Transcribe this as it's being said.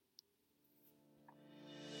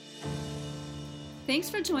Thanks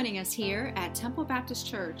for joining us here at Temple Baptist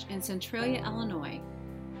Church in Centralia, Illinois,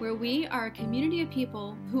 where we are a community of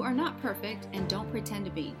people who are not perfect and don't pretend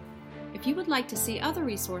to be. If you would like to see other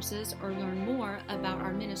resources or learn more about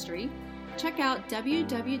our ministry, check out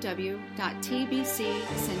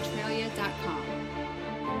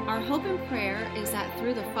www.tbccentralia.com. Our hope and prayer is that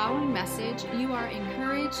through the following message, you are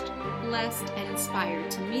encouraged, blessed, and inspired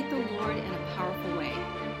to meet the Lord in a powerful way.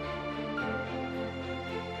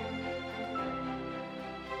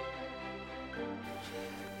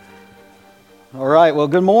 All right, well,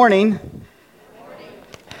 good morning.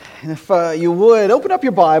 And if you would, open up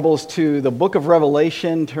your Bibles to the book of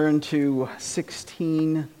Revelation, turn to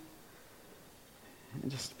 16. And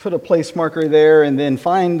just put a place marker there, and then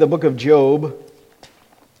find the book of Job.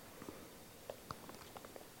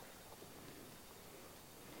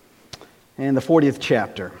 And the 40th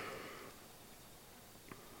chapter.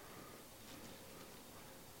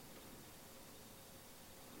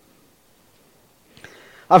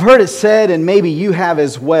 I've heard it said, and maybe you have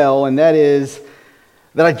as well, and that is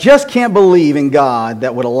that I just can't believe in God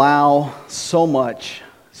that would allow so much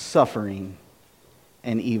suffering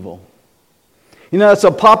and evil. You know, it's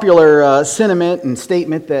a popular sentiment and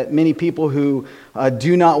statement that many people who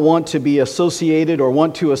do not want to be associated or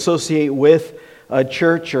want to associate with a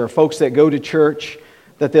church or folks that go to church,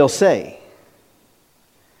 that they'll say.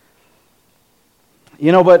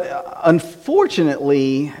 You know, but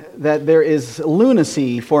unfortunately, that there is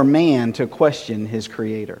lunacy for man to question his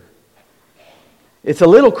Creator. It's a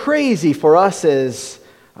little crazy for us as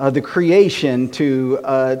the creation to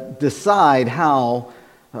decide how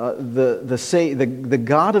the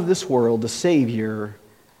God of this world, the Savior,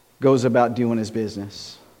 goes about doing His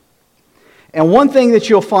business. And one thing that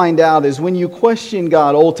you'll find out is when you question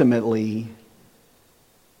God ultimately,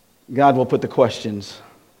 God will put the questions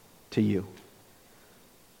to you.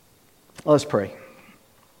 Let's pray.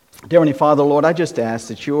 Dear Heavenly Father, Lord, I just ask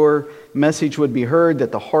that your message would be heard,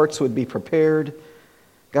 that the hearts would be prepared.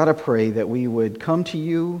 God, I pray that we would come to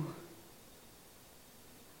you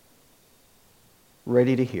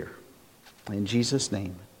ready to hear. In Jesus'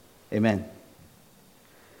 name, amen.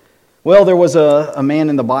 Well, there was a man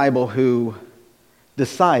in the Bible who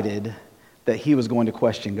decided that he was going to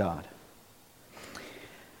question God.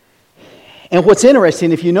 And what's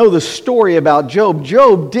interesting, if you know the story about Job,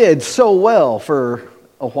 Job did so well for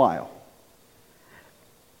a while.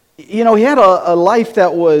 You know, he had a life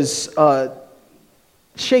that was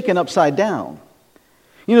shaken upside down.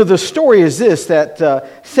 You know, the story is this, that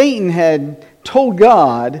Satan had told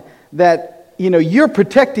God that, you know, you're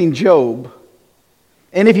protecting Job,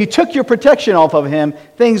 and if you took your protection off of him,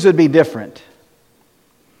 things would be different.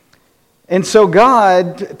 And so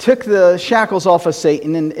God took the shackles off of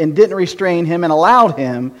Satan and didn't restrain him and allowed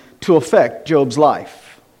him to affect Job's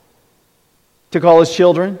life. Took all his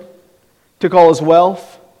children, took all his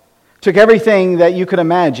wealth, took everything that you could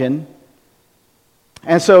imagine.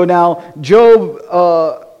 And so now Job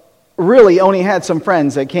really only had some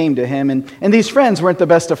friends that came to him. And these friends weren't the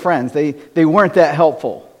best of friends. They weren't that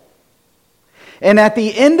helpful. And at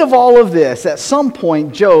the end of all of this, at some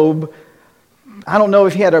point, Job, I don't know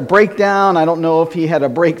if he had a breakdown. I don't know if he had a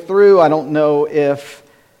breakthrough. I don't know if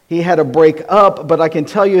he had a break up. But I can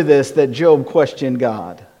tell you this, that Job questioned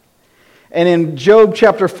God. And in Job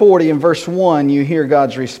chapter 40 and verse 1, you hear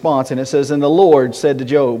God's response. And it says, "And the Lord said to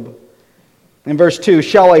Job," in verse 2,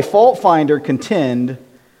 "Shall a fault finder contend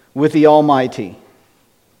with the Almighty?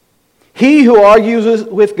 He who argues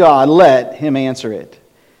with God, let him answer it."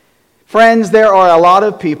 Friends, there are a lot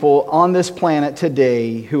of people on this planet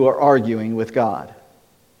today who are arguing with God.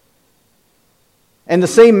 And the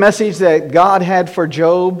same message that God had for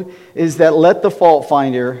Job is that let the fault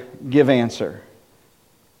finder give answer.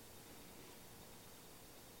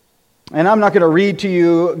 And I'm not going to read to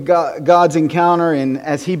you God's encounter, and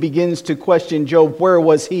as he begins to question Job, where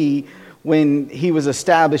was he when he was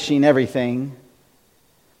establishing everything?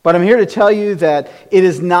 But I'm here to tell you that it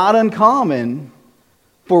is not uncommon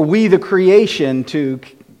for we, the creation, to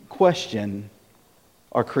question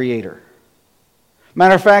our Creator.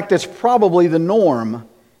 Matter of fact, that's probably the norm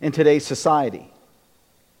in today's society.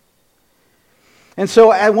 And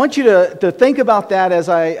so I want you to think about that as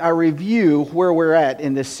I review where we're at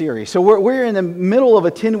in this series. So we're in the middle of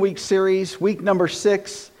a 10-week series, week number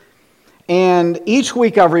 6. And each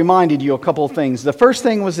week I've reminded you a couple of things. The first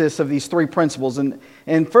thing was this, of these 3 principles.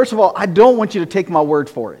 And first of all, I don't want you to take my word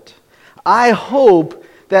for it. I hope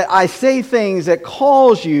that I say things that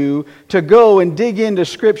cause you to go and dig into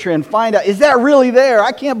Scripture and find out, is that really there?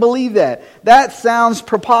 I can't believe that. That sounds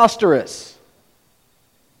preposterous.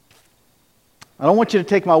 I don't want you to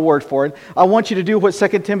take my word for it. I want you to do what 2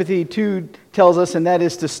 Timothy 2 tells us, and that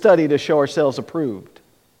is to study to show ourselves approved.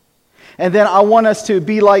 And then I want us to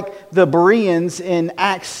be like the Bereans in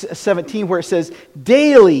Acts 17, where it says,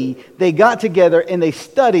 daily they got together and they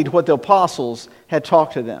studied what the apostles had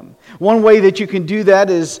talked to them. One way that you can do that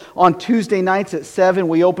is on Tuesday nights at 7,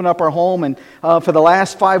 we open up our home, and for the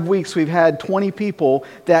last 5 weeks we've had 20 people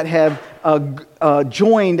that have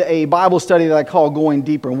joined a Bible study that I call Going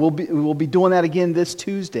Deeper. And we'll be doing that again this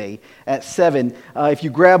Tuesday at 7. If you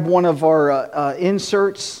grab one of our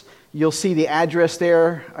inserts, you'll see the address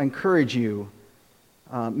there. I encourage you,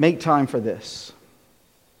 make time for this.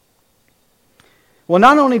 Well,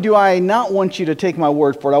 not only do I not want you to take my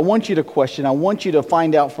word for it, I want you to question, I want you to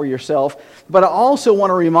find out for yourself, but I also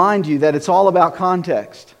want to remind you that it's all about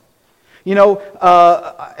context. You know,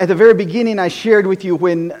 at the very beginning I shared with you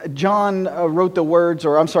when Daniel wrote the words,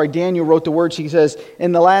 he says,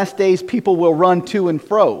 in the last days people will run to and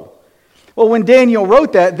fro. Well, when Daniel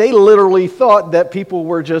wrote that, they literally thought that people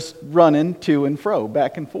were just running to and fro,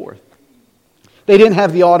 back and forth. They didn't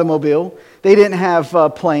have the automobile. They didn't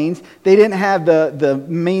have planes. They didn't have the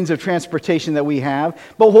means of transportation that we have.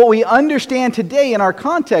 But what we understand today in our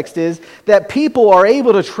context is that people are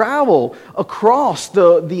able to travel across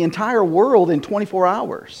the entire world in 24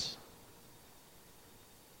 hours.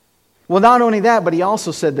 Well, not only that, but he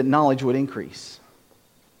also said that knowledge would increase.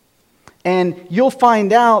 And you'll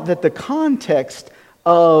find out that the context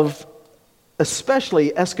of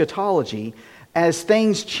especially eschatology, as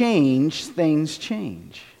things change, things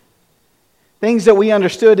change. Things that we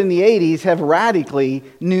understood in the 80s have radically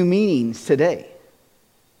new meanings today.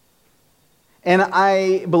 And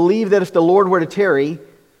I believe that if the Lord were to tarry,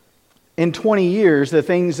 in 20 years, the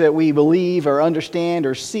things that we believe or understand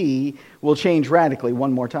or see will change radically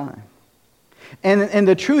one more time. And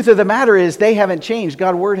the truth of the matter is they haven't changed.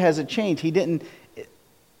 God's word hasn't changed.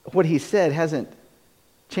 What he said hasn't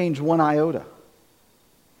changed one iota.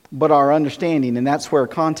 But our understanding, and that's where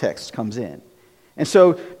context comes in. And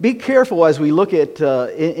so be careful as we look at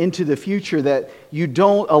into the future that you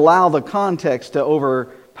don't allow the context to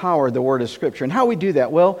overpower the word of Scripture. And how we do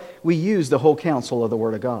that? Well, we use the whole counsel of the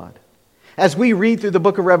word of God. As we read through the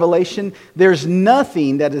book of Revelation, there's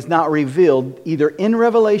nothing that is not revealed either in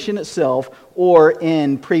Revelation itself or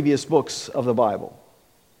in previous books of the Bible.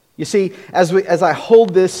 You see, as I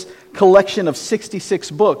hold this collection of 66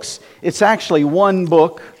 books, it's actually one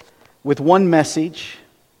book with one message.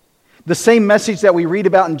 The same message that we read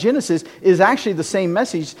about in Genesis is actually the same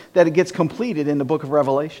message that it gets completed in the book of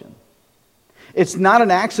Revelation. It's not an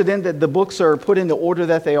accident that the books are put in the order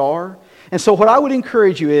that they are. And so what I would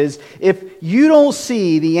encourage you is, if you don't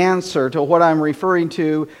see the answer to what I'm referring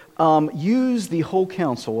to, use the whole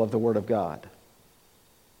counsel of the Word of God.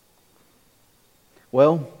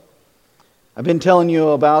 Well, I've been telling you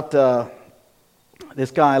about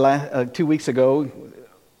this guy 2 weeks ago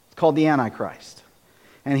called the Antichrist.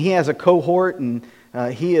 And he has a cohort, and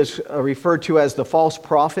he is referred to as the false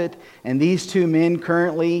prophet. And these two men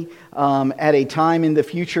currently, at a time in the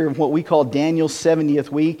future of what we call Daniel's 70th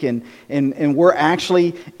week, and we're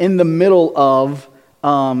actually in the middle of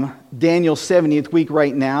Daniel's 70th week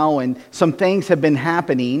right now, and some things have been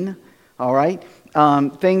happening, all right?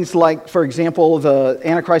 Things like, for example, the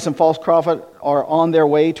Antichrist and false prophet are on their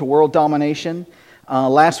way to world domination.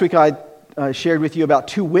 Last week I shared with you about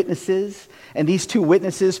two witnesses. And these two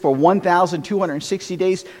witnesses for 1,260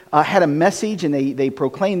 days had a message, and they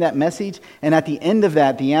proclaimed that message. And at the end of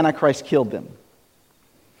that, the Antichrist killed them.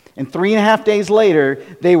 And 3.5 days later,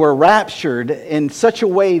 they were raptured in such a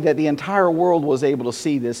way that the entire world was able to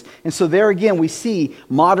see this. And so there again, we see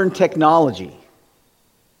modern technology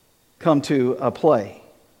come to play.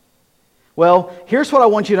 Well, here's what I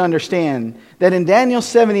want you to understand, that in Daniel's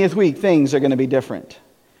 70th week, things are going to be different.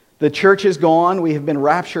 The church is gone. We have been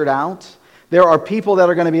raptured out. There are people that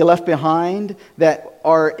are going to be left behind that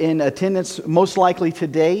are in attendance most likely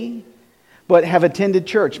today, but have attended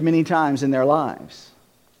church many times in their lives.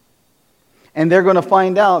 And they're going to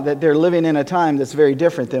find out that they're living in a time that's very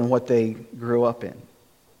different than what they grew up in.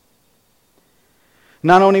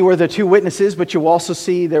 Not only were there two witnesses, but you also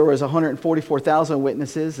see there was 144,000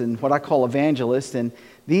 witnesses and what I call evangelists. And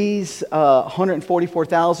these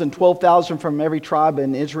 144,000, 12,000 from every tribe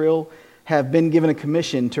in Israel, have been given a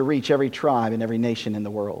commission to reach every tribe and every nation in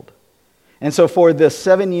the world. And so for the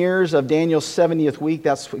 7 years of Daniel's 70th week,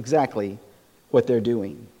 that's exactly what they're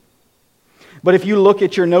doing. But if you look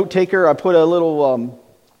at your note taker, I put a little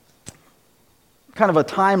kind of a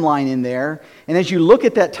timeline in there. And as you look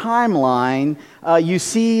at that timeline, you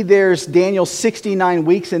see there's Daniel's 69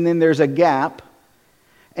 weeks, and then there's a gap.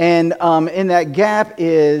 And in that gap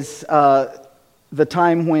is the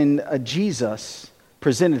time when Jesus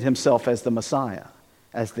presented himself as the Messiah,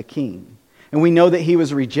 as the King. And we know that he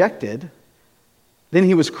was rejected. Then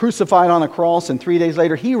he was crucified on a cross, and 3 days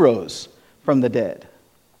later he rose from the dead.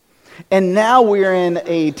 And now we're in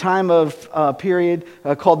a time of period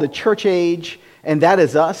called the church age, and that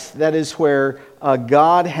is us. That is where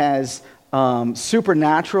God has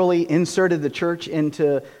supernaturally inserted the church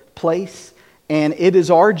into place, and it is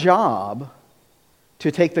our job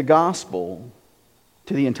to take the gospel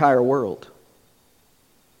to the entire world.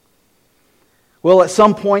 Well, at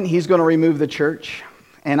some point he's going to remove the church,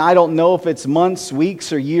 and I don't know if it's months,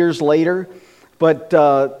 weeks, or years later, but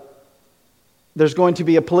there's going to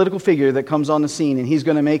be a political figure that comes on the scene, and he's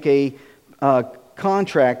going to make a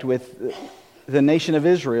contract with the nation of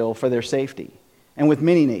Israel for their safety, and with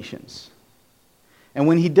many nations. And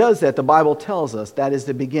when he does that, the Bible tells us that is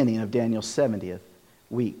the beginning of Daniel's 70th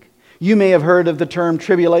week. You may have heard of the term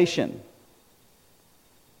tribulation.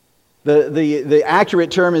 The accurate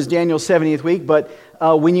term is Daniel's 70th week, but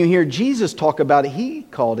when you hear Jesus talk about it, he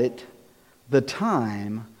called it the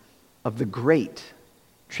time of the great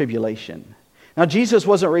tribulation. Now, Jesus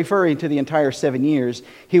wasn't referring to the entire 7 years.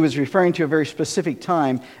 He was referring to a very specific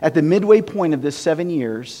time. At the midway point of this 7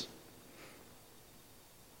 years,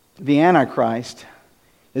 the Antichrist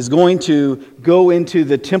is going to go into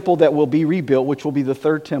the temple that will be rebuilt, which will be the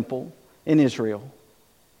third temple in Israel.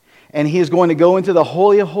 And he is going to go into the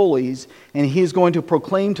Holy of Holies, and he is going to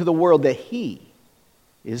proclaim to the world that he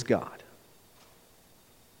is God.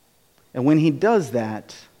 And when he does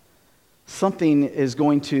that, something is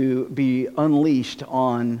going to be unleashed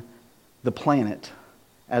on the planet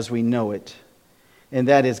as we know it, and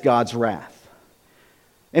that is God's wrath.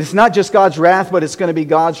 And it's not just God's wrath, but it's going to be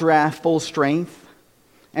God's wrath full strength,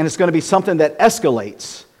 and it's going to be something that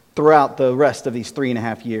escalates throughout the rest of these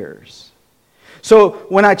 3.5 years. So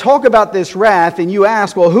when I talk about this wrath, and you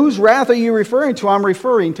ask, well, whose wrath are you referring to? I'm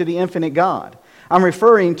referring to the infinite God. I'm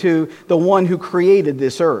referring to the one who created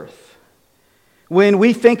this earth. When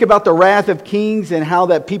we think about the wrath of kings and how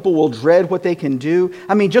that people will dread what they can do,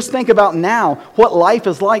 I mean, just think about now what life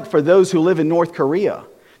is like for those who live in North Korea.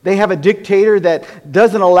 They have a dictator that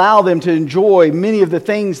doesn't allow them to enjoy many of the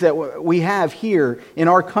things that we have here in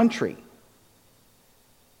our country.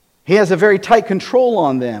 He has a very tight control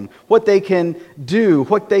on them, what they can do,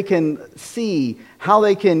 what they can see, how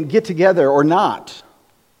they can get together or not.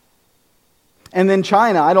 And then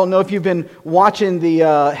China, I don't know if you've been watching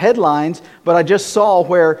the headlines, but I just saw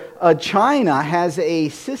where China has a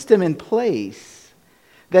system in place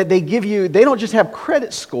that they give you. They don't just have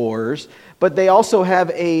credit scores, but they also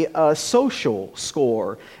have a social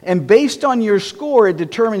score. And based on your score, it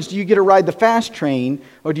determines, do you get to ride the fast train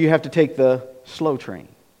or do you have to take the slow train?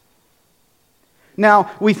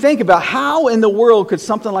 Now, we think about how in the world could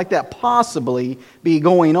something like that possibly be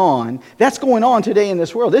going on. That's going on today in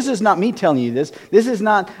this world. This is not me telling you this. This is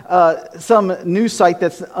not some news site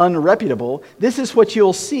that's unreputable. This is what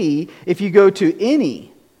you'll see if you go to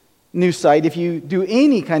any news site. If you do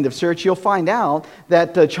any kind of search, you'll find out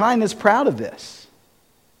that China's proud of this.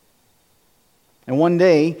 And one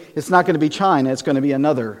day, it's not going to be China. It's going to be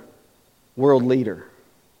another world leader.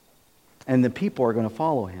 And the people are going to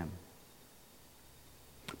follow him.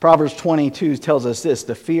 Proverbs 22 tells us this: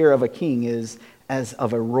 the fear of a king is as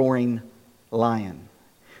of a roaring lion.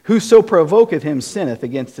 Whoso provoketh him sinneth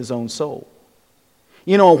against his own soul.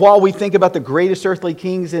 You know, while we think about the greatest earthly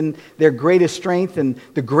kings and their greatest strength and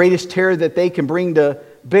the greatest terror that they can bring to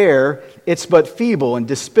bear, it's but feeble and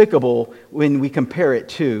despicable when we compare it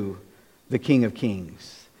to the King of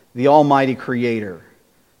Kings, the Almighty Creator,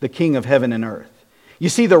 the King of heaven and earth. You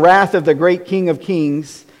see, the wrath of the great King of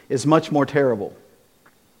Kings is much more terrible.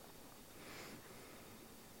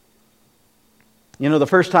 You know, the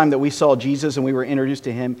first time that we saw Jesus and we were introduced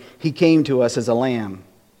to him, he came to us as a lamb.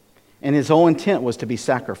 And his whole intent was to be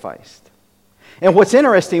sacrificed. And what's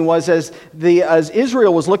interesting was as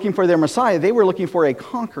Israel was looking for their Messiah, they were looking for a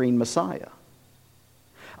conquering Messiah.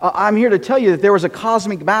 I'm here to tell you that there was a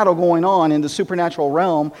cosmic battle going on in the supernatural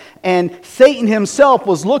realm, and Satan himself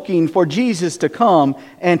was looking for Jesus to come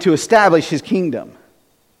and to establish his kingdom.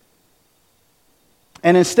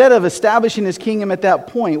 And instead of establishing his kingdom at that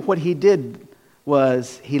point, what he did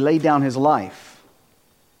was he laid down his life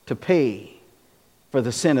to pay for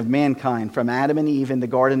the sin of mankind from Adam and Eve in the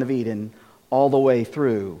Garden of Eden all the way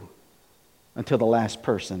through until the last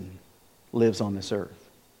person lives on this earth.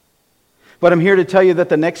 But I'm here to tell you that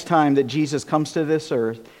the next time that Jesus comes to this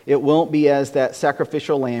earth, it won't be as that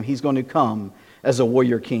sacrificial lamb. He's going to come as a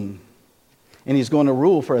warrior king. And he's going to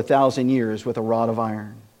rule for 1,000 years with a rod of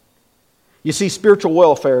iron. You see, spiritual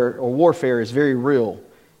warfare is very real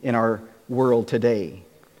in our world today.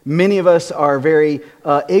 Many of us are very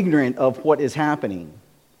ignorant of what is happening.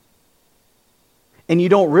 And you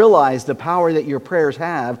don't realize the power that your prayers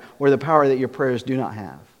have or the power that your prayers do not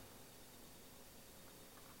have.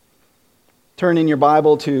 Turn in your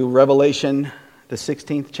Bible to Revelation, the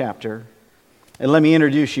 16th chapter, and let me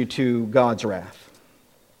introduce you to God's wrath.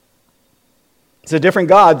 It's a different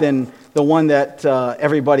God than the one that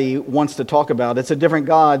everybody wants to talk about. It's a different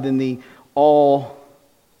God than the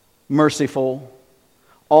all-merciful,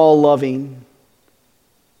 all-loving,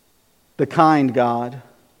 the kind God.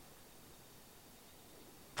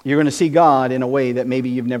 You're going to see God in a way that maybe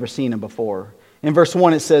you've never seen Him before. In verse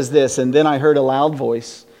 1 it says this, "And then I heard a loud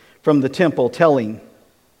voice from the temple telling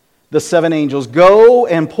the 7 angels, 'Go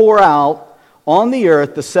and pour out on the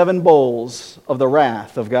earth the 7 bowls of the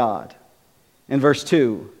wrath of God.'" In verse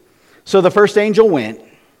 2, "So the first angel went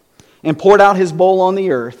and poured out his bowl on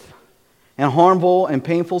the earth, and harmful and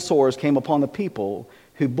painful sores came upon the people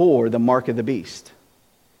who bore the mark of the beast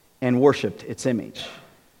and worshipped its image."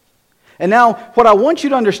 And now, what I want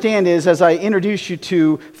you to understand is, as I introduce you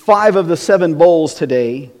to 5 of the 7 bowls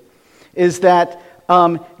today, is that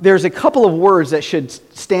there's a couple of words that should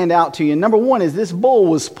stand out to you. Number one is this bowl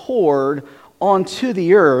was poured onto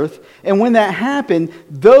the earth. And when that happened,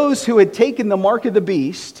 those who had taken the mark of the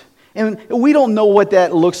beast, and we don't know what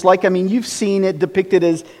that looks like. I mean, you've seen it depicted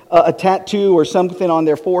as a tattoo or something on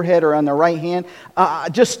their forehead or on their right hand.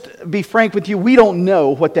 Just be frank with you, we don't know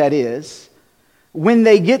what that is. When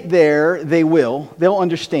they get there, they'll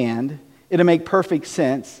understand. It'll make perfect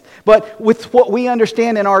sense. But with what we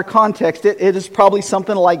understand in our context, it is probably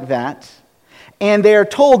something like that. And they are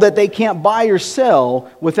told that they can't buy or sell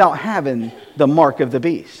without having the mark of the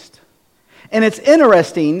beast. And it's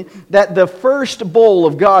interesting that the first bowl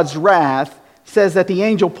of God's wrath says that the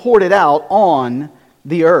angel poured it out on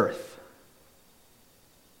the earth.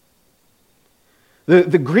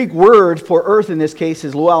 The Greek word for earth in this case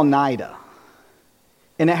is lualnida.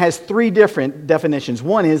 And it has 3 different definitions.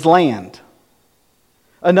 One is land.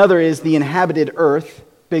 Another is the inhabited earth,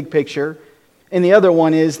 big picture. And the other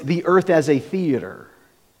one is the earth as a theater.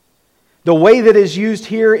 The way that is used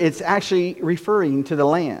here, it's actually referring to the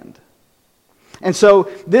land. And so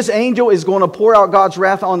this angel is going to pour out God's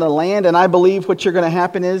wrath on the land, and I believe what's going to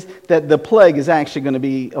happen is that the plague is actually going to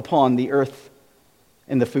be upon the earth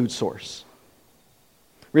and the food source.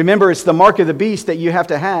 Remember, it's the mark of the beast that you have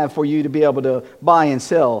to have for you to be able to buy and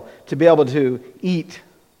sell, to be able to eat.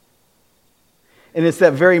 And it's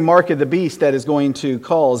that very mark of the beast that is going to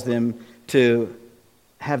cause them to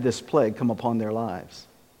have this plague come upon their lives.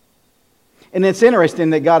 And it's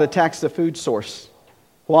interesting that God attacks the food source.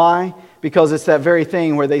 Why? Because it's that very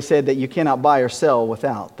thing where they said that you cannot buy or sell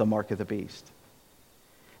without the mark of the beast.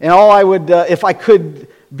 And all I would, if I could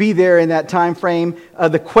be there in that time frame,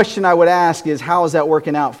 the question I would ask is, how is that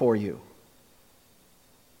working out for you?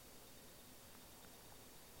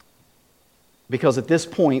 Because at this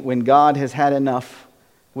point, when God has had enough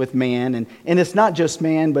with man, and it's not just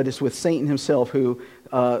man, but it's with Satan himself, who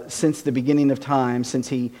since the beginning of time, since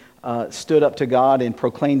he stood up to God and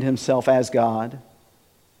proclaimed himself as God,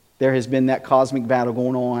 there has been that cosmic battle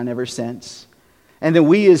going on ever since. And then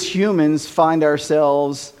we as humans find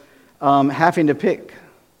ourselves having to pick.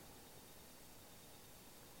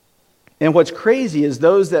 And what's crazy is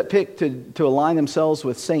those that pick to align themselves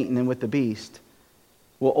with Satan and with the beast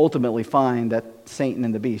will ultimately find that Satan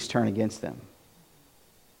and the beast turn against them.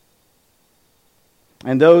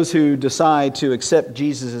 And those who decide to accept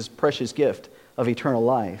Jesus' precious gift of eternal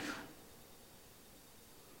life,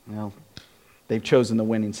 well, they've chosen the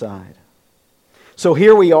winning side. So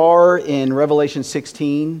here we are in Revelation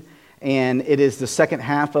 16, and it is the second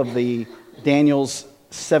half of Daniel's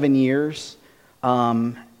 7 years,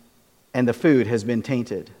 and the food has been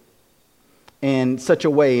tainted in such a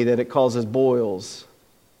way that it causes boils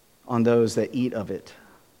on those that eat of it.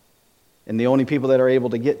 And the only people that are able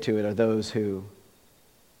to get to it are those who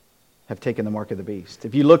have taken the mark of the beast.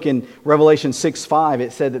 If you look in Revelation 6:5,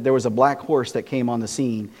 it said that there was a black horse that came on the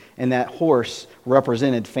scene, and that horse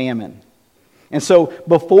represented famine. And so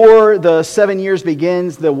before the 7 years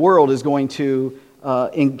begins, the world is going to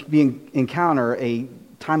encounter a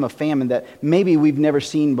time of famine that maybe we've never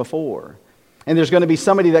seen before. And there's going to be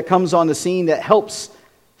somebody that comes on the scene that helps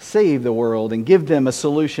save the world and give them a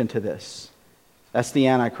solution to this. That's the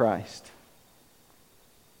Antichrist.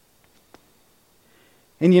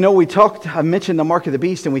 And I mentioned the mark of the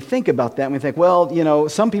beast, and we think about that, and we think, well,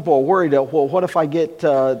 some people are worried, well, what if I get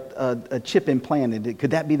a chip implanted?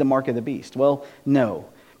 Could that be the mark of the beast? Well, no,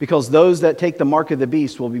 because those that take the mark of the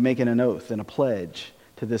beast will be making an oath and a pledge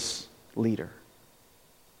to this leader.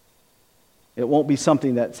 It won't be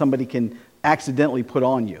something that somebody can accidentally put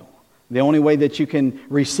on you. The only way that you can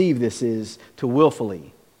receive this is to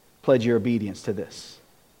willfully pledge your obedience to this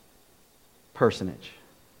personage.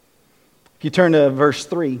 If you turn to verse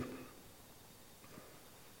 3, it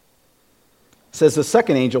says, the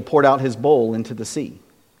second angel poured out his bowl into the sea,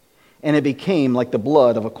 and it became like the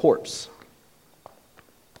blood of a corpse.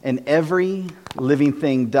 And every living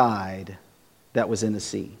thing died that was in the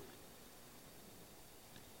sea.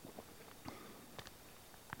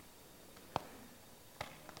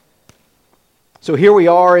 So here we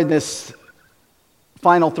are in this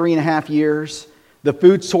final 3.5 years. The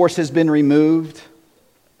food source has been removed.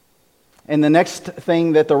 And the next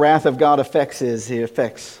thing that the wrath of God affects is if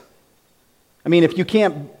you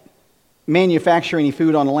can't manufacture any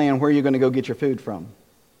food on the land, where are you going to go get your food from?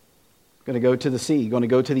 Going to go to the sea, going to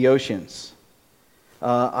go to the oceans.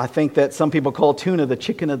 I think that some people call tuna the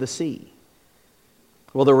chicken of the sea.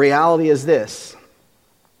 Well, the reality is this,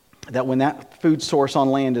 that when that food source on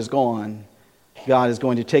land is gone, God is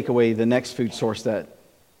going to take away the next food source that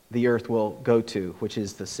the earth will go to, which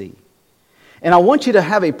is the sea. And I want you to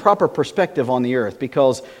have a proper perspective on the earth,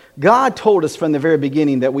 because God told us from the very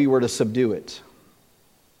beginning that we were to subdue it.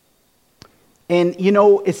 And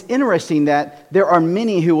it's interesting that there are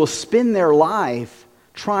many who will spend their life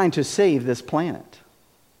trying to save this planet.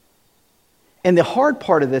 And the hard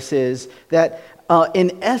part of this is that,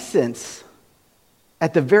 in essence,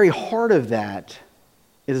 at the very heart of that,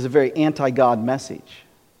 it is a very anti-God message.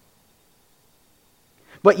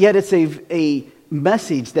 But yet it's a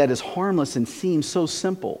message that is harmless and seems so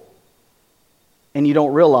simple. And you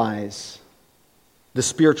don't realize the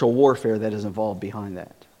spiritual warfare that is involved behind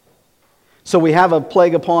that. So we have a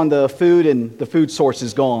plague upon the food, and the food source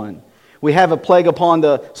is gone. We have a plague upon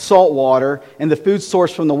the salt water, and the food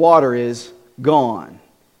source from the water is gone.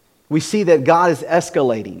 We see that God is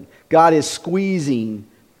escalating. God is squeezing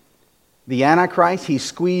the Antichrist. He's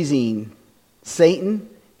squeezing Satan.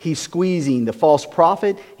 He's squeezing the false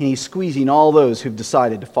prophet. And he's squeezing all those who've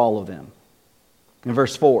decided to follow them. In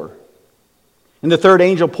verse 4, and the third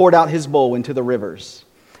angel poured out his bowl into the rivers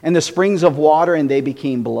and the springs of water, and they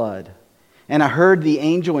became blood. And I heard the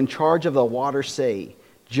angel in charge of the water say,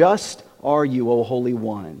 just are you, O Holy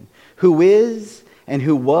One, who is and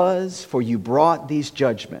who was, for you brought these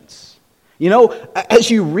judgments. As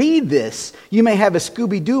you read this, you may have a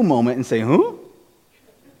Scooby-Doo moment and say, huh?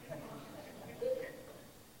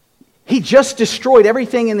 He just destroyed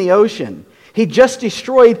everything in the ocean. He just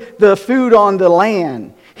destroyed the food on the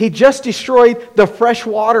land. He just destroyed the fresh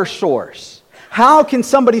water source. How can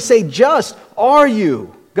somebody say, just are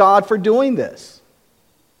you, God, for doing this?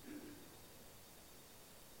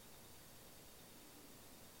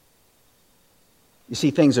 You see,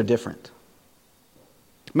 things are different.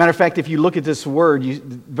 Matter of fact, if you look at this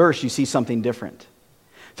verse, you see something different.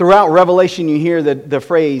 Throughout Revelation, you hear the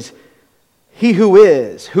phrase, he who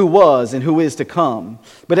is, who was, and who is to come.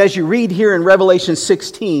 But as you read here in Revelation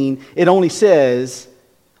 16, it only says,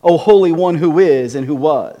 O Holy One who is and who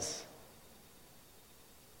was.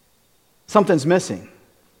 Something's missing.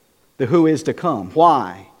 The who is to come.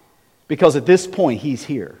 Why? Because at this point, he's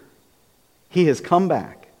here. He has come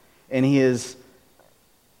back, and he is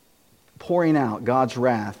pouring out God's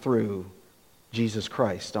wrath through Jesus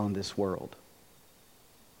Christ on this world.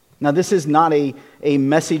 Now, this is not a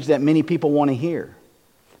message that many people want to hear.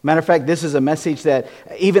 Matter of fact, this is a message that,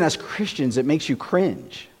 even as Christians, it makes you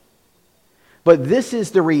cringe. But this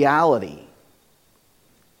is the reality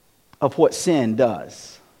of what sin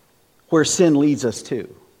does, where sin leads us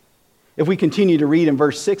to. If we continue to read in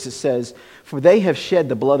verse 6, it says, for they have shed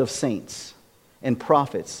the blood of saints and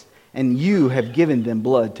prophets, and you have given them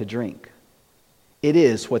blood to drink. It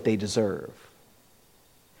is what they deserve.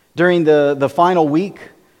 During the final week,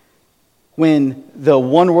 when the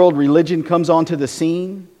one world religion comes onto the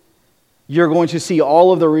scene, you're going to see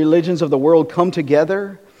all of the religions of the world come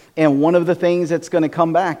together, and one of the things that's going to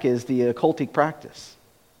come back is the occultic practice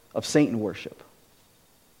of Satan worship.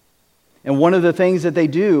 And one of the things that they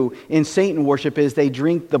do in Satan worship is they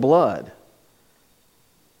drink the blood.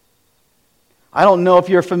 I don't know if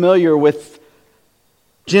you're familiar with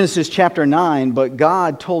Genesis chapter 9, but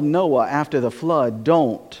God told Noah after the flood,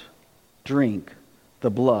 don't drink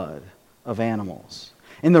the blood of animals.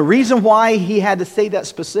 And the reason why he had to say that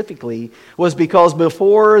specifically was because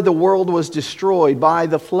before the world was destroyed by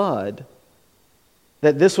the flood,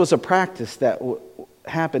 that this was a practice that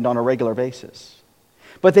happened on a regular basis.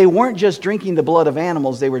 But they weren't just drinking the blood of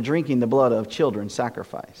animals, they were drinking the blood of children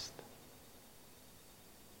sacrificed.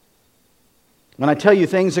 When I tell you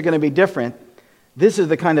things are going to be different, this is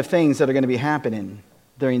the kind of things that are going to be happening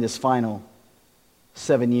during this final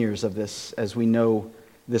 7 years of this, as we know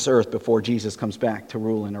this earth, before Jesus comes back to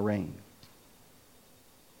rule and reign.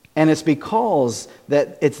 And it's because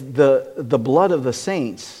that it's the blood of the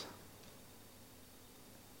saints.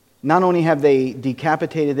 Not only have they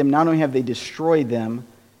decapitated them, not only have they destroyed them,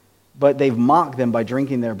 but they've mocked them by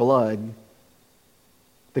drinking their blood.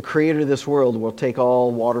 The creator of this world will take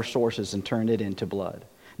all water sources and turn it into blood.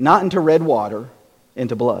 Not into red water,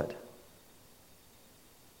 into blood.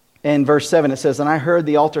 In verse 7 it says, "And I heard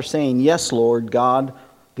the altar saying, 'Yes, Lord God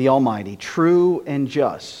the Almighty, true and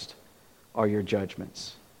just are your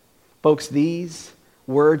judgments.'" Folks, these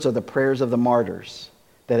words are the prayers of the martyrs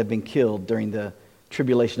that have been killed during the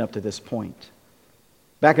tribulation up to this point.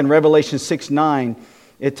 Back in Revelation 6:9,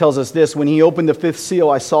 it tells us this: "When he opened the fifth seal,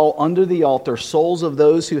 I saw under the altar souls of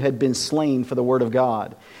those who had been slain for the word of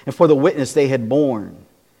God and for the witness they had borne."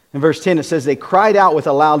 In verse 10 it says, "They cried out with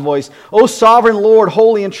a loud voice, 'O sovereign Lord,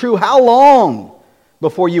 holy and true, how long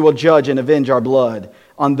before you will judge and avenge our blood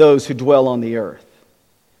on those who dwell on the earth?'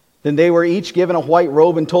 Then they were each given a white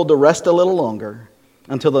robe and told to rest a little longer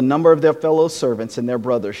until the number of their fellow servants and their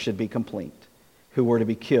brothers should be complete, who were to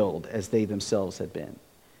be killed as they themselves had been."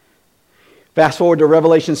 Fast forward to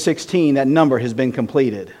Revelation 16, that number has been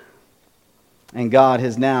completed. And God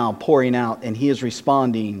is now pouring out, and He is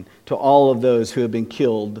responding to all of those who have been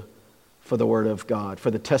killed for the Word of God,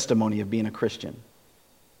 for the testimony of being a Christian.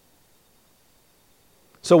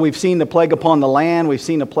 So we've seen the plague upon the land, we've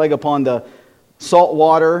seen the plague upon the salt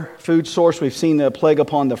water food source, we've seen the plague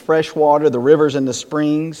upon the fresh water, the rivers and the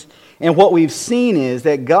springs. And what we've seen is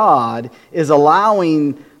that God is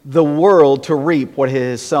allowing the world to reap what it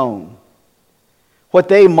has sown. What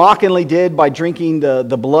they mockingly did by drinking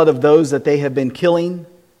the blood of those that they have been killing,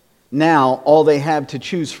 now all they have to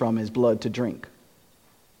choose from is blood to drink.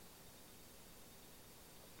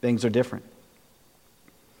 Things are different.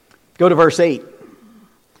 Go to verse 8.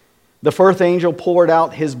 "The fourth angel poured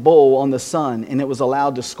out his bowl on the sun, and it was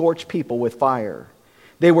allowed to scorch people with fire.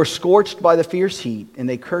 They were scorched by the fierce heat, and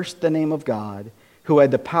they cursed the name of God, who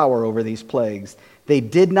had the power over these plagues. They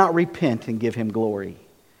did not repent and give him glory."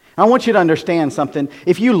 I want you to understand something.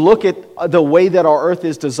 If you look at the way that our earth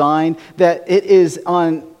is designed, that it is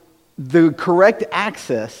on the correct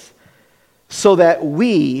axis so that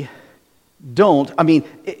we don't,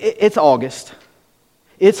 it's August,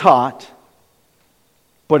 it's hot,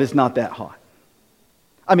 but it's not that hot.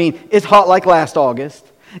 It's hot like last August.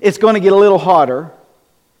 It's going to get a little hotter.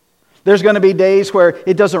 There's going to be days where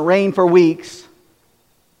it doesn't rain for weeks.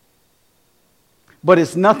 But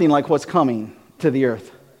it's nothing like what's coming to the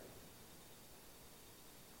earth.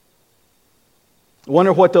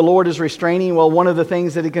 Wonder what the Lord is restraining? Well, one of the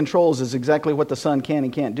things that He controls is exactly what the sun can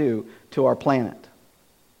and can't do to our planet.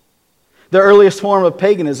 The earliest form of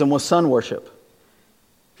paganism was sun worship.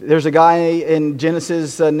 There's a guy in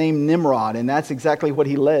Genesis named Nimrod, and that's exactly what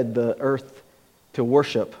he led the earth to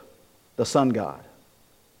worship, the sun god.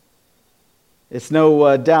 It's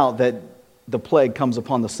no doubt that the plague comes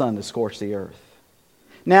upon the sun to scorch the earth.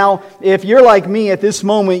 Now, if you're like me at this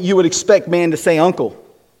moment, you would expect man to say, "Uncle,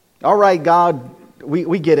 all right, God,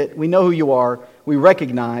 we get it. We know who you are. We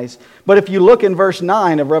recognize." But if you look in verse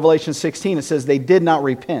 9 of Revelation 16, it says, "They did not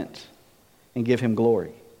repent and give him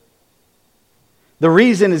glory." The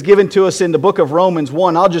reason is given to us in the book of Romans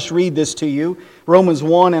 1. I'll just read this to you. Romans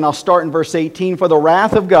 1, and I'll start in verse 18. "For the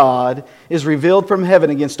wrath of God is revealed from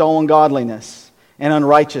heaven against all ungodliness and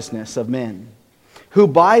unrighteousness of men, who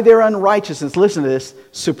by their unrighteousness," listen to this,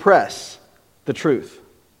 "suppress the truth."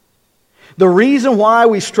 The reason why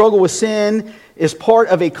we struggle with sin is part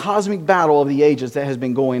of a cosmic battle of the ages that has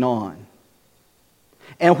been going on.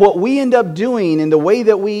 And what we end up doing in the way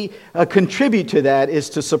that we contribute to that is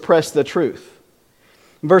to suppress the truth.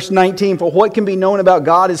 Verse 19, "For what can be known about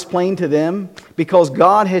God is plain to them, because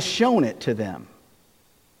God has shown it to them."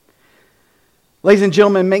 Ladies and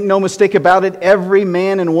gentlemen, make no mistake about it, every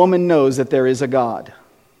man and woman knows that there is a God.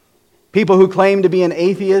 People who claim to be an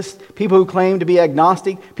atheist, people who claim to be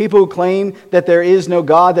agnostic, people who claim that there is no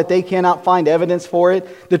God, that they cannot find evidence for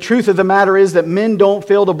it. The truth of the matter is that men don't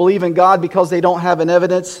fail to believe in God because they don't have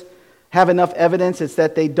enough evidence. It's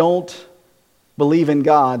that they don't believe in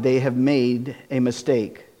God. They have made a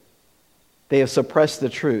mistake. They have suppressed the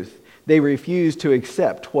truth. They refuse to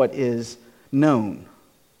accept what is known.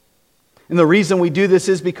 And the reason we do this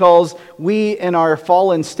is because we in our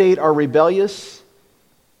fallen state are rebellious.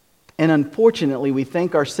 And unfortunately, we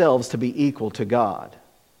think ourselves to be equal to God.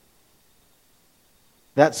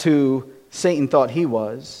 That's who Satan thought he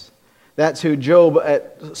was. That's who Job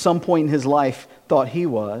at some point in his life thought he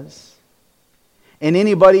was. And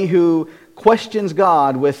anybody who questions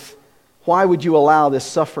God with, "Why would you allow this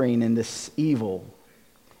suffering and this evil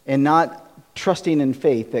and not trusting in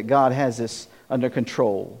faith that God has this under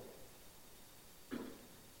control.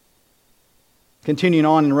 Continuing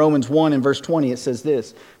on in Romans 1 and verse 20, it says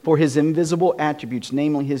this, "For his invisible attributes,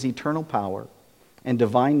 namely his eternal power and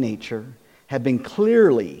divine nature, have been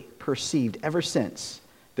clearly perceived ever since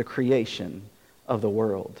the creation of the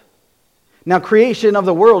world." Now, creation of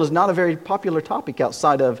the world is not a very popular topic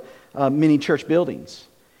outside of many church buildings.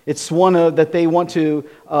 It's one that they want to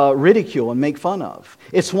ridicule and make fun of.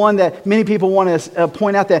 It's one that many people want to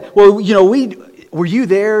point out that, well, you know, were you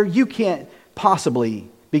there? You can't possibly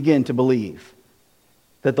begin to believe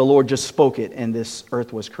that the Lord just spoke it and this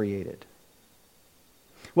earth was created.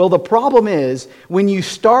 Well, the problem is when you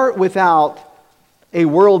start without a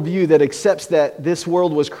worldview that accepts that this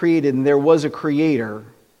world was created and there was a creator,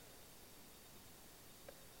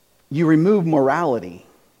 you remove morality.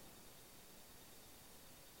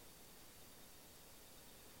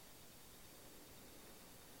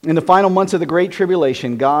 In the final months of the Great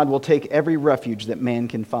Tribulation, God will take every refuge that man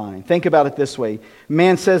can find. Think about it this way.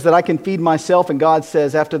 Man says that I can feed myself, and God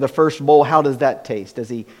says after the first bowl, how does that taste? As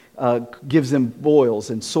he gives them boils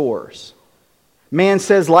and sores. Man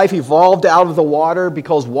says life evolved out of the water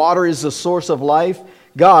because water is the source of life.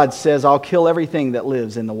 God says, I'll kill everything that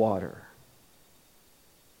lives in the water.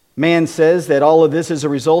 Man says that all of this is a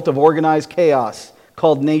result of organized chaos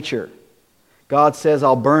called nature. God says,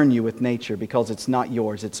 I'll burn you with nature because it's not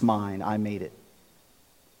yours, it's mine. I made it.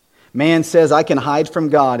 Man says, I can hide from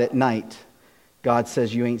God at night. God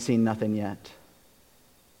says, you ain't seen nothing yet.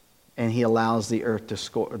 And he allows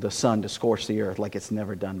the sun to scorch the earth like it's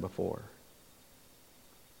never done before.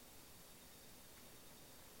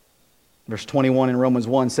 Verse 21 in Romans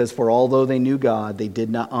 1 says, "For although they knew God, they did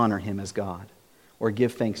not honor him as God or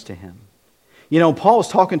give thanks to him." You know, Paul's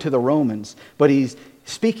talking to the Romans, but he's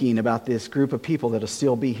speaking about this group of people that will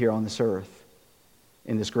still be here on this earth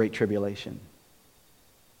in this great tribulation.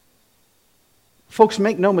 Folks,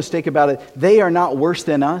 make no mistake about it, they are not worse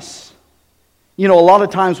than us. You know, a lot of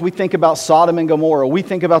times we think about Sodom and Gomorrah. We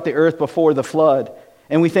think about the earth before the flood.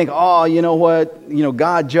 And we think, oh, you know what? You know,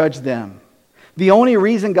 God judged them. The only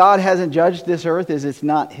reason God hasn't judged this earth is it's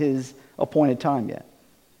not his appointed time yet.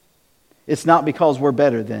 It's not because we're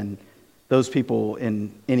better than those people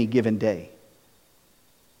in any given day.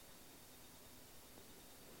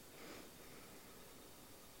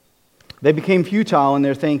 They became futile in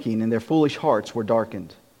their thinking, and their foolish hearts were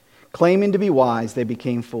darkened. Claiming to be wise, they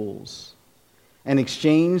became fools, and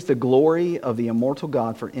exchanged the glory of the immortal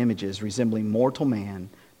God for images resembling mortal man,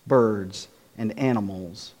 birds, and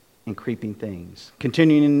animals, and creeping things.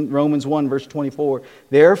 Continuing in Romans 1, verse 24,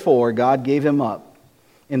 "Therefore God gave them up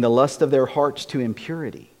in the lust of their hearts to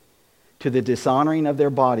impurity, to the dishonoring of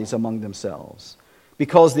their bodies among themselves,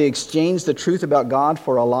 because they exchanged the truth about God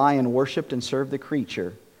for a lie and worshipped and served the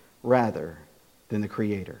creature rather than the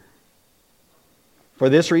Creator. For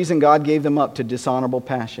this reason God gave them up to dishonorable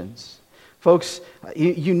passions." Folks,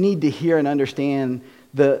 you need to hear and understand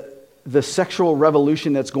the sexual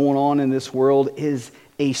revolution that's going on in this world is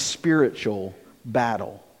a spiritual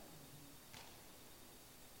battle.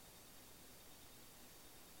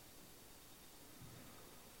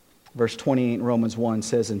 Verse 28 in Romans 1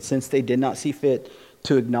 says, "And since they did not see fit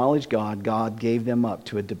to acknowledge God, God gave them up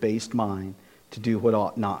to a debased mind to do what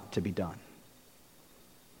ought not to be done.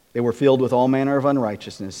 They were filled with all manner of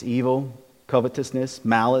unrighteousness, evil, covetousness,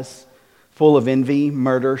 malice, full of envy,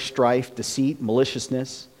 murder, strife, deceit,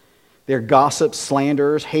 maliciousness. They're gossips,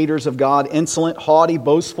 slanderers, haters of God, insolent, haughty,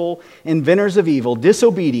 boastful, inventors of evil,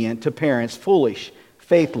 disobedient to parents, foolish,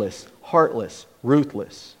 faithless, heartless,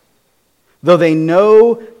 ruthless. Though they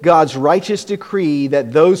know God's righteous decree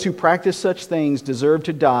that those who practice such things deserve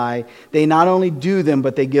to die, they not only do them,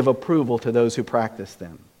 but they give approval to those who practice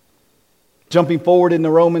them." Jumping forward into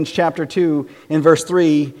Romans chapter 2, in verse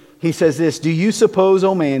 3, he says this, "Do you suppose,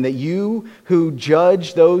 O man, that you who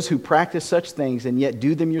judge those who practice such things and yet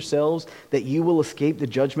do them yourselves, that you will escape the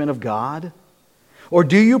judgment of God? Or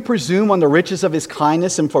do you presume on the riches of his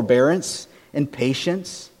kindness and forbearance and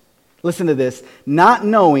patience?" Listen to this. "Not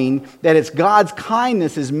knowing that it's God's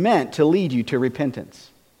kindness is meant to lead you to repentance.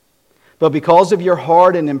 But because of your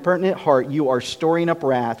hard and impertinent heart, you are storing up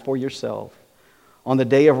wrath for yourself on the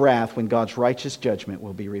day of wrath when God's righteous judgment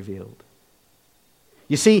will be revealed."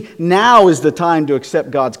 You see, now is the time to accept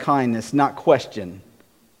God's kindness, not question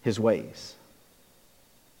his ways.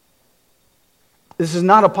 This is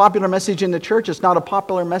not a popular message in the church. It's not a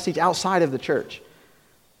popular message outside of the church.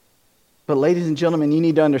 But ladies and gentlemen, you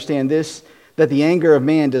need to understand this, that the anger of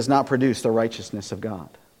man does not produce the righteousness of God.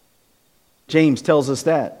 James tells us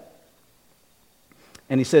that.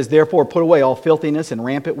 And he says, therefore, put away all filthiness and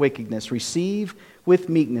rampant wickedness. Receive with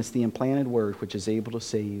meekness the implanted word, which is able to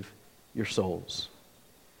save your souls.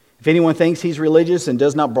 If anyone thinks he's religious and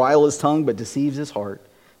does not bridle his tongue but deceives his heart,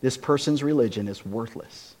 this person's religion is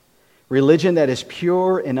worthless. Religion that is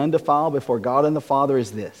pure and undefiled before God and the Father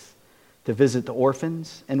is this: to visit the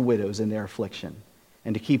orphans and widows in their affliction,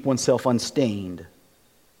 and to keep oneself unstained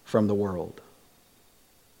from the world.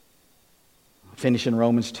 Finish in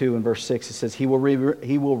Romans 2 and verse 6. It says, He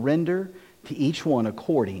will render to each one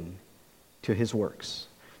according to his works.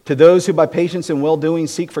 To those who by patience and well-doing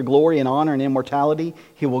seek for glory and honor and immortality,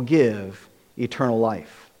 He will give eternal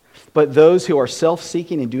life. But those who are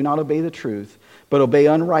self-seeking and do not obey the truth, but obey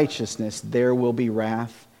unrighteousness, there will be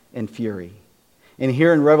wrath and fury. And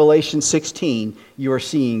here in Revelation 16, you are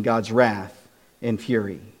seeing God's wrath and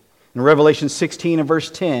fury. In Revelation 16 and verse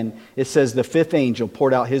 10, it says, the fifth angel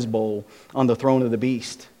poured out his bowl on the throne of the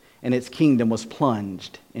beast, and its kingdom was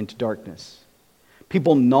plunged into darkness.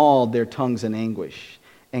 People gnawed their tongues in anguish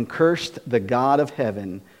and cursed the God of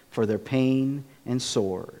heaven for their pain and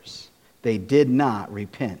sores. They did not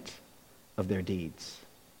repent of their deeds.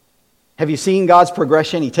 Have you seen God's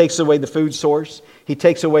progression? He takes away the food source. He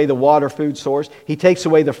takes away the water food source. He takes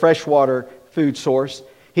away the freshwater food source.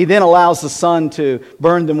 He then allows the sun to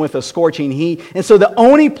burn them with a scorching heat. And so the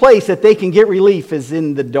only place that they can get relief is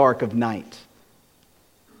in the dark of night.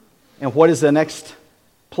 And what is the next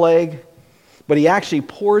plague? But He actually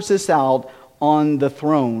pours this out on the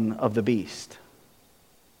throne of the beast.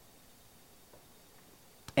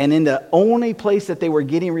 And in the only place that they were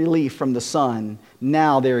getting relief from the sun,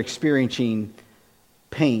 now they're experiencing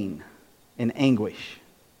pain and anguish.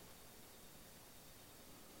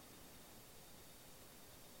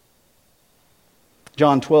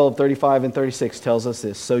 John 12, 35 and 36 tells us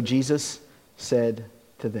this. So Jesus said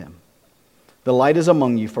to them, the light is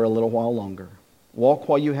among you for a little while longer. Walk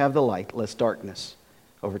while you have the light, lest darkness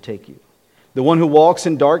overtake you. The one who walks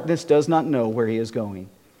in darkness does not know where he is going.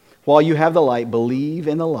 While you have the light, believe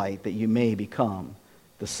in the light, that you may become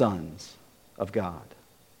the sons of God.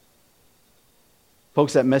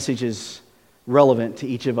 Folks, that message is relevant to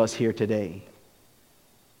each of us here today.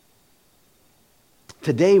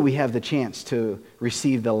 Today we have the chance to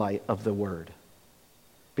receive the light of the Word.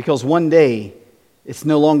 Because one day, it's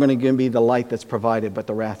no longer going to be the light that's provided, but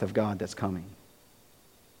the wrath of God that's coming.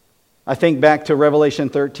 I think back to Revelation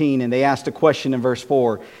 13, and they asked a question in verse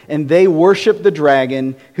 4. And they worshiped the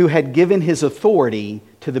dragon who had given his authority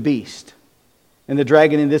to the beast. And the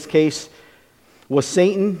dragon in this case was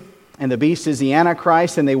Satan, and the beast is the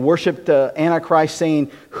Antichrist. And they worshiped the Antichrist, saying,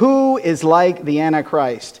 who is like the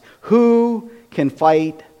Antichrist? Who can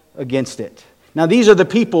fight against it? Now these are the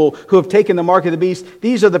people who have taken the mark of the beast.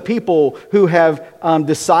 These are the people who have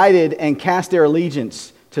decided and cast their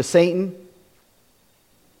allegiance to Satan.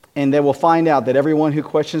 And they will find out that everyone who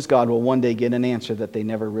questions God will one day get an answer that they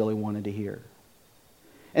never really wanted to hear.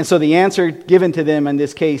 And so the answer given to them in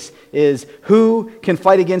this case is, who can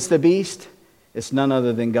fight against the beast? It's none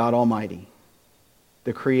other than God Almighty,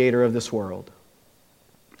 the creator of this world.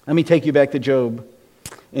 Let me take you back to Job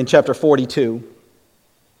in chapter 42.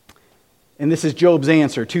 And this is Job's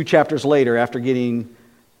answer 2 chapters later after getting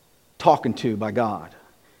talked to by God.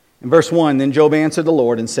 In verse 1, then Job answered the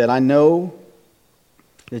Lord and said, I know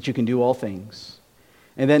that you can do all things,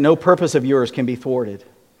 and that no purpose of yours can be thwarted.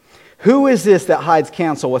 Who is this that hides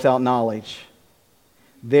counsel without knowledge?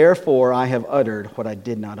 Therefore I have uttered what I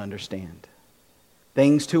did not understand,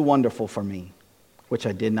 things too wonderful for me, which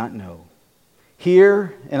I did not know.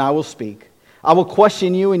 Hear, and I will speak. I will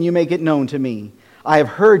question you, and you make it known to me. I have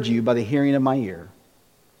heard you by the hearing of my ear,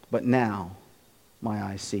 but now my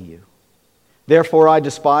eyes see you. Therefore I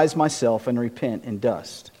despise myself and repent in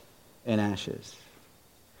dust and ashes.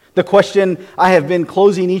 The question I have been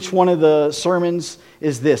closing each one of the sermons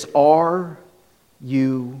is this: are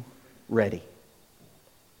you ready?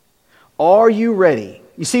 Are you ready?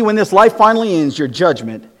 You see, when this life finally ends, your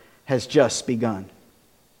judgment has just begun.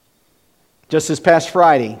 Just this past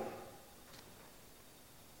Friday,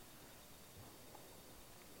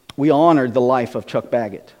 we honored the life of Chuck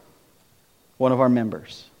Baggett, one of our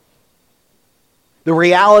members. The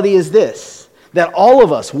reality is this, that all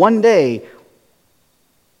of us, one day,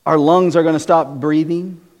 our lungs are going to stop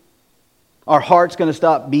breathing. Our heart's going to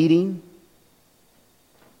stop beating.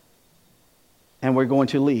 And we're going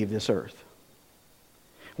to leave this earth.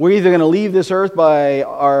 We're either going to leave this earth by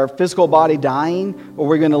our physical body dying, or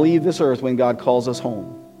we're going to leave this earth when God calls us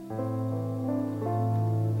home.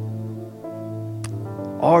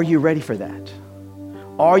 Are you ready for that?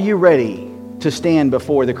 Are you ready to stand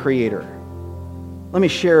before the Creator? Let me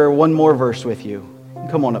share one more verse with you.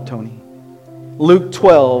 Come on up, Tony. Luke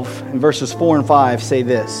 12 and verses 4 and 5 say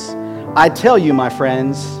this: I tell you, my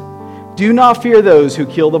friends, do not fear those who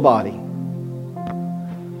kill the body,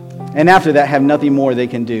 and after that have nothing more they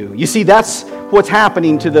can do. You see, that's what's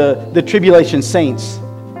happening to the tribulation saints.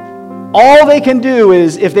 All they can do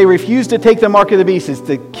is, if they refuse to take the mark of the beast, is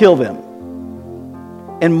to kill them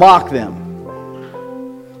and mock them.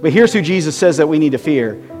 But here's who Jesus says that we need to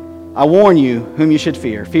fear. I warn you whom you should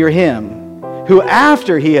fear. Fear him who,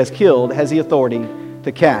 after he has killed, has the authority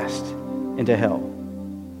to cast into hell.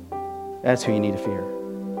 That's who you need to fear.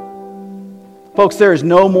 Folks, there is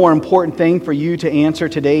no more important thing for you to answer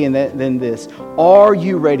today than this. Are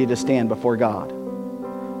you ready to stand before God?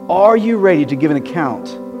 Are you ready to give an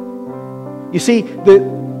account? You see,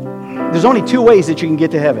 there's only two ways that you can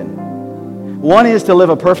get to heaven. One is to live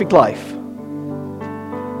a perfect life.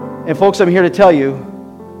 And folks, I'm here to tell you,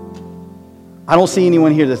 I don't see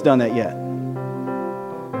anyone here that's done that yet.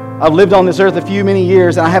 I've lived on this earth many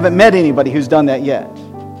years, and I haven't met anybody who's done that yet.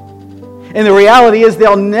 And the reality is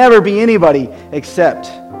there'll never be anybody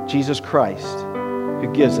except Jesus Christ who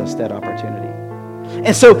gives us that opportunity.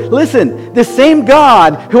 And so, listen, the same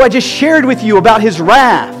God who I just shared with you about his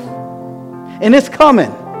wrath, and it's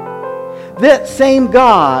coming, that same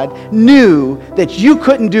God knew that you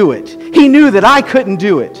couldn't do it. He knew that I couldn't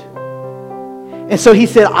do it. And so he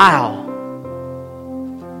said, I'll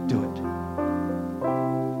do it.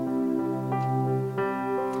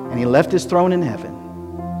 And he left his throne in heaven.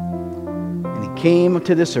 And he came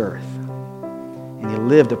to this earth. And he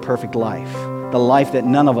lived a perfect life. The life that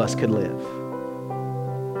none of us could live.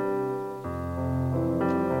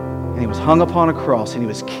 And he was hung upon a cross and he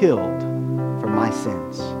was killed for my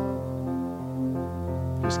sins.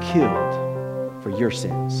 He was killed for your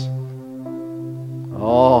sins.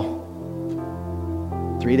 Oh,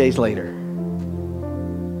 3 days later,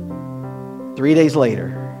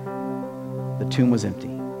 the tomb was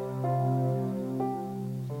empty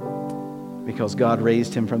because God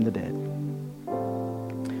raised him from the dead.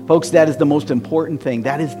 Folks, that is the most important thing.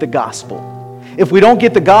 That is the gospel. If we don't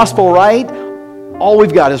get the gospel right, all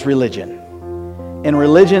we've got is religion. And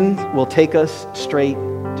religion will take us straight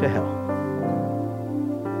to hell.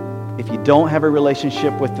 If you don't have a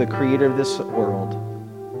relationship with the creator of this world,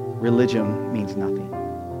 religion means nothing.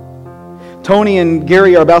 Tony and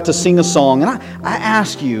Gary are about to sing a song, and I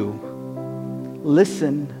ask you,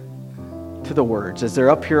 listen to the words as they're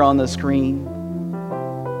up here on the screen.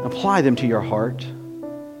 Apply them to your heart.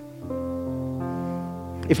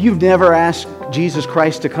 If you've never asked Jesus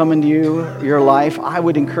Christ to come into your life, I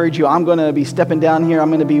would encourage you. I'm going to be stepping down here. I'm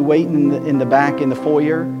going to be waiting in the back in the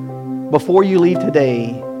foyer. Before you leave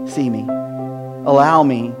today, see me. Allow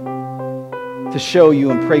me to show you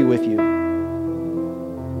and pray with you.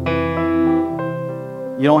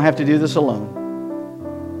 You don't have to do this alone.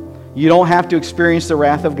 You don't have to experience the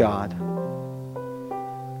wrath of God.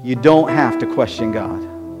 You don't have to question God.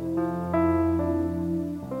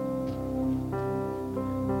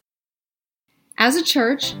 As a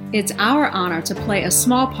church, it's our honor to play a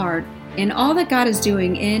small part in all that God is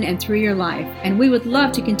doing in and through your life, and we would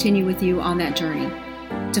love to continue with you on that journey.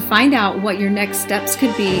 To find out what your next steps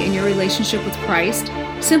could be in your relationship with Christ,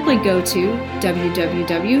 simply go to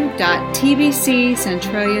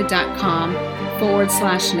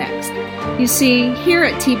www.tbccentralia.com/next. You see, here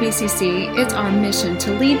at TBCC, it's our mission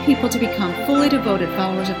to lead people to become fully devoted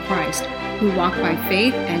followers of Christ who walk by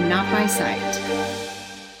faith and not by sight.